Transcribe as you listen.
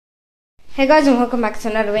Hey guys, and welcome back to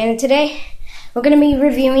another video. Today we're going to be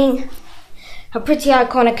reviewing a pretty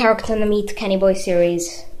iconic character in the Meet Kenny Boy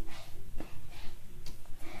series.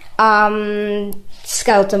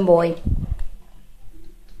 Skeleton Boy.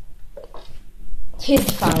 Here's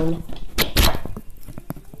the phone.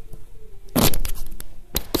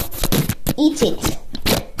 Eat it.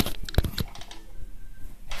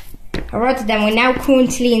 Alright then, we're now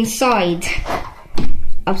currently inside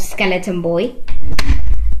of Skeleton Boy.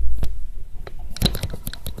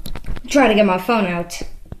 Trying to get my phone out.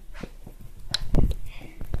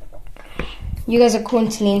 You guys are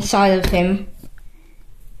currently inside of him.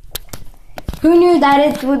 Who knew that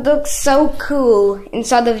it would look so cool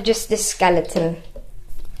inside of just this skeleton?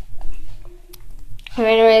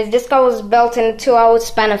 Anyways, this guy was built in a 2-hour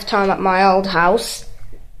span of time at my old house.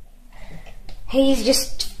 He's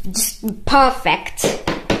just perfect.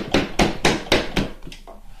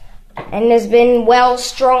 And has been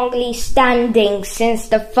strongly standing since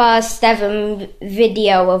the first ever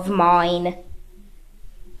video of mine.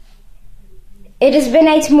 It has been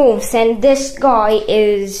 8 months and this guy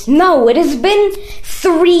is... No, it has been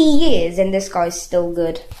 3 years and this guy is still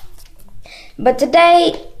good. But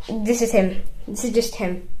today, this is him. This is just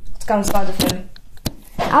him. Let's go inside of him.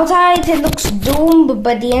 Outside it looks doomed,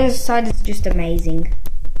 but the inside is just amazing.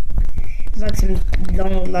 There's like some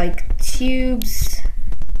long tubes.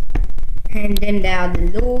 And then there are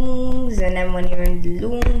the lungs, and then when you're in the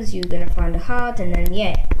lungs, you're gonna find the heart, and then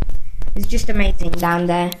yeah, it's just amazing down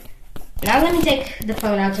there. Now let me take the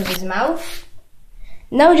phone out of his mouth.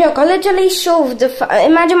 No joke, I literally shoved the phone.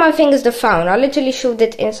 Imagine my finger's the phone. I literally shoved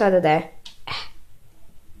it inside of there.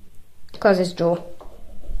 Because it's jaw.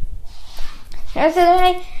 Now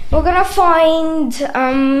today, we're gonna find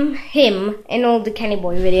him in all the Kenny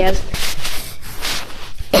Boy videos.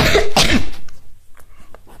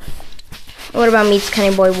 What about Meets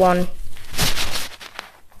Kenny Boy 1?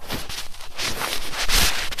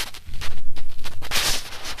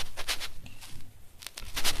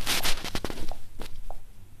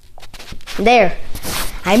 There.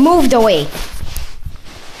 I moved away.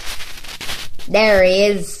 There he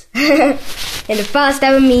is. In the first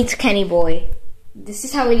ever Meets Kenny Boy. This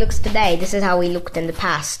is how he looks today. This is how he looked in the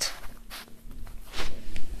past.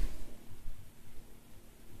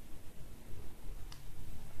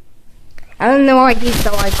 I don't know why he's so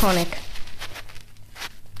iconic.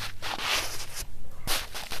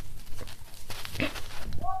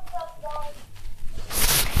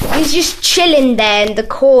 He's just chilling there in the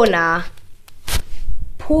corner.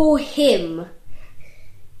 Poor him.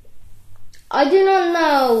 I do not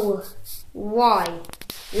know why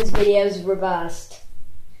this video is reversed.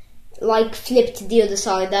 Like flipped the other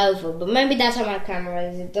side over. But maybe that's how my camera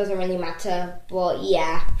is. It doesn't really matter. But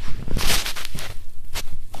yeah.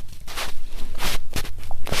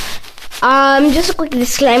 Just a quick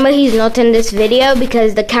disclaimer, he's not in this video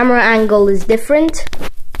because the camera angle is different.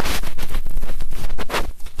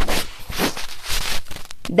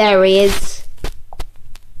 There he is.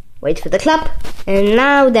 Wait for the clap. And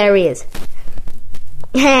now there he is.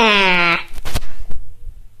 Look at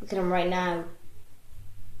him right now.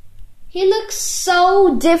 He looks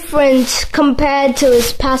so different compared to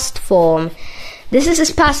his past form. This is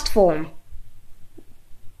his past form.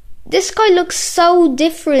 This guy looks so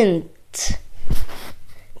different.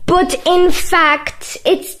 But in fact,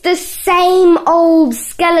 it's the same old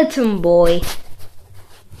Skeleton Boy.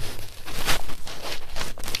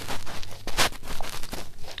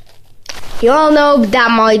 You all know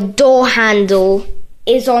that my door handle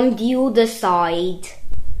is on the other side.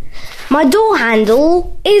 My door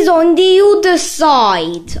handle is on the other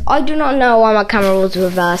side. I do not know why my camera was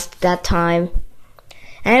reversed that time.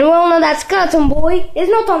 And we all know that Skeleton Boy is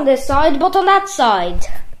not on this side, but on that side.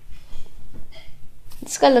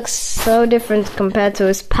 This guy looks so different compared to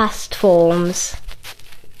his past forms.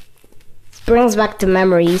 This brings back the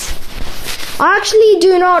memories. I actually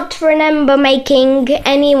do not remember making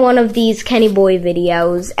any one of these Kenny Boy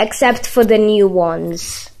videos, except for the new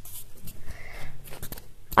ones.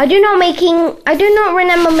 I do not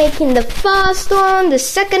remember making the first one, the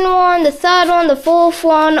second one, the third one, the fourth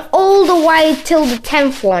one, all the way till the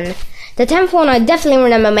 10th one. The 10th one I definitely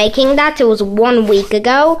remember making that, it was 1 week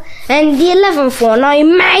ago. And the 11th one, I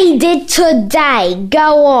made it today.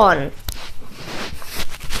 Go on.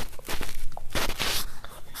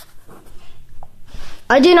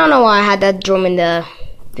 I do not know why I had that drum in the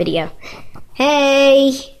video.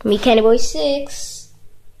 Hey, me Kenny Boy 6.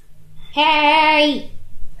 Hey.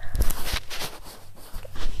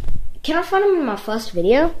 Can I find him in my first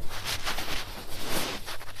video?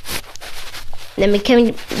 Then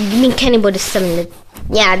Kenny Boy the 7th.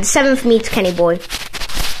 Yeah, the 7th Meets Kenny Boy.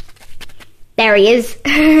 There he is.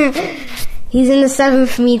 He's in the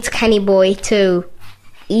 7th Meets Kenny Boy too.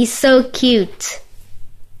 He's so cute.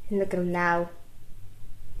 Look at him now.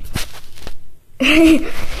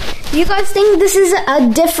 You guys think this is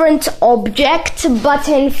a different object, but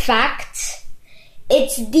in fact,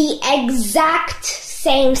 it's the exact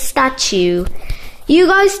same statue. You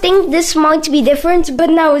guys think this might be different,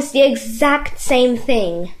 but no, it's the exact same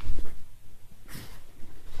thing.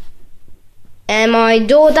 And my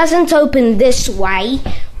door doesn't open this way.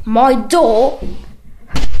 My door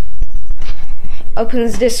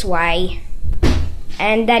opens this way.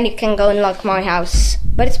 And then you can go and lock my house.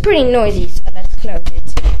 But it's pretty noisy, so let's close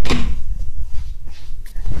it.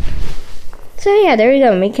 So yeah, there you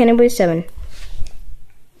go. Meet Kenny Boy 7.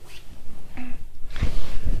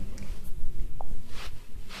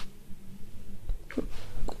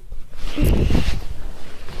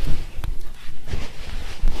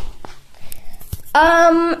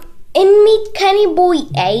 In Meet Kenny Boy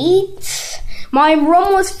 8, my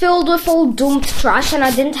room was filled with all dumped trash and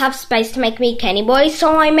I didn't have space to make Meet Kenny Boy,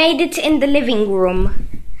 so I made it in the living room.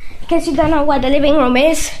 In case you don't know where the living room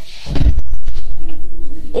is,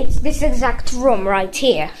 it's this exact room right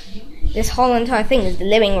here. This whole entire thing is the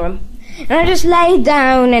living room. And I just laid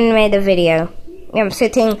down and made a video. Yeah, I'm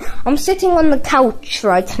sitting on the couch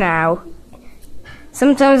right now.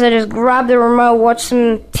 Sometimes I just grab the remote, watch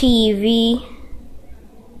some TV.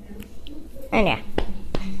 And yeah.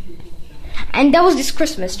 And there was this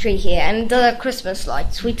Christmas tree here and the Christmas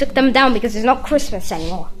lights. We took them down because it's not Christmas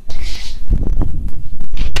anymore.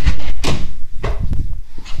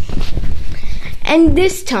 And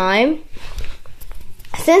this time,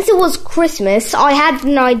 since it was Christmas, I had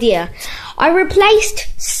an idea. I replaced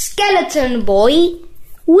Skeleton Boy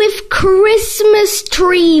with Christmas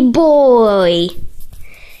Tree Boy.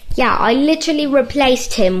 Yeah, I literally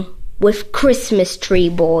replaced him with Christmas Tree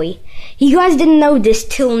Boy. You guys didn't know this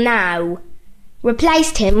till now.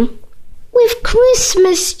 Replaced him with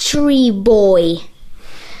Christmas Tree Boy.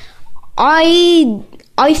 I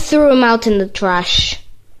threw him out in the trash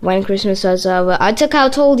when Christmas was over. I took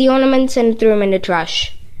out all the ornaments and threw them in the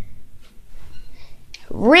trash.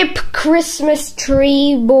 RIP Christmas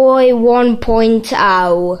Tree Boy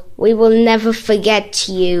 1.0. We will never forget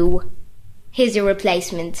you. Here's your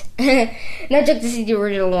replacement. No joke, this is the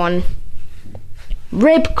original one.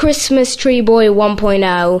 RIP Christmas Tree Boy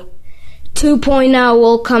 1.0. 2.0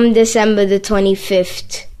 will come December the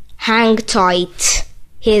 25th. Hang tight.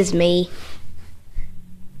 Here's me.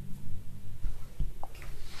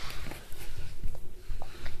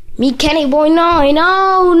 Meet Kenny Boy 9.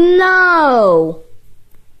 Oh no!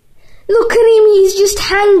 Look at him, he's just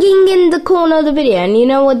hanging in the corner of the video. And you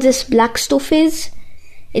know what this black stuff is?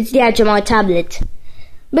 It's the edge of my tablet.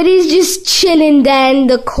 But he's just chilling there in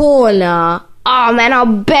the corner. Oh man, I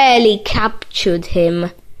barely captured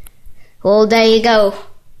him. Well, there you go.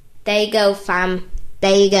 There you go, fam.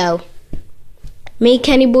 There you go. Meet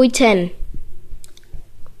Kenny Boy 10.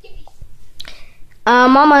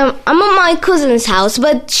 I'm at my cousin's house,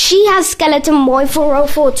 but she has Skeleton Boy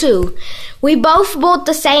 404 too. We both bought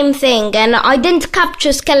the same thing, and I didn't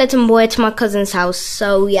capture Skeleton Boy at my cousin's house,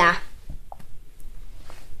 so yeah.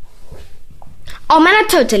 Oh man, I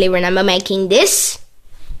totally remember making this.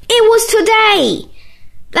 It was today.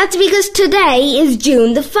 That's because today is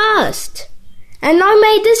June the 1st. And I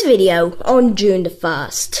made this video on June the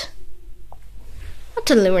 1st. I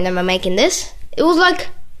totally remember making this. It was like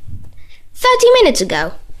 30 minutes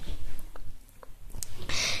ago.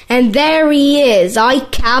 And there he is. I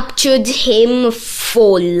captured him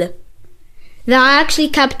full. I actually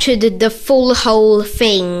captured the full whole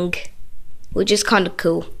thing, which is kind of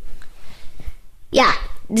cool. Yeah,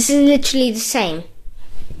 this is literally the same.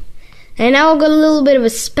 And now I've got a little bit of a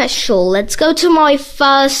special. Let's go to my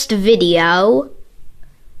first video.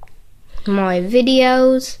 My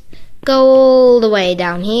videos. Go all the way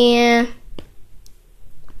down here.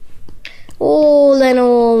 All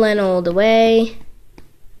the way.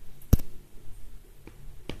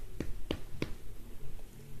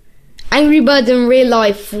 Angry Birds in Real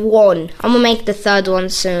Life 1. I'm gonna make the third one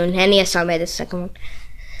soon. And yes, I made the second one.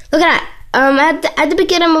 Look at that. At the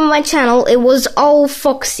beginning of my channel, it was all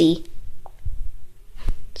Foxy.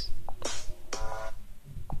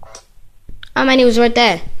 Oh man, he was right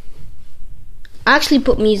there. I actually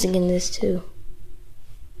put music in this too.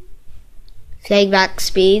 Playback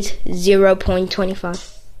speed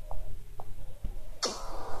 0.25.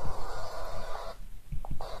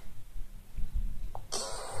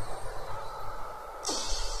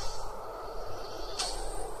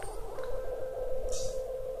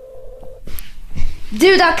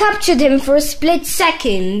 Dude, I captured him for a split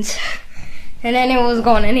second. And then it was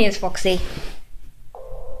gone, and here's Foxy.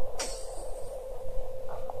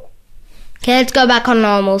 Okay, let's go back on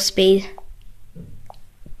normal speed.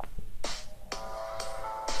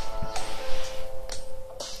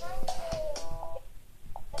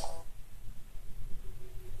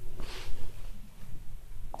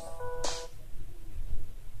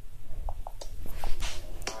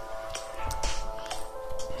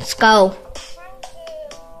 Let's go.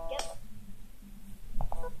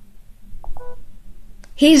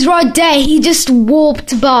 He's right there. He just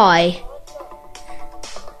warped by.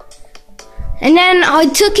 And then I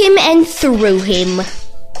took him and threw him.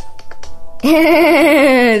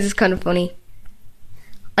 This is kind of funny.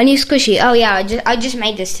 A new squishy. Oh yeah, I just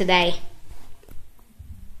made this today.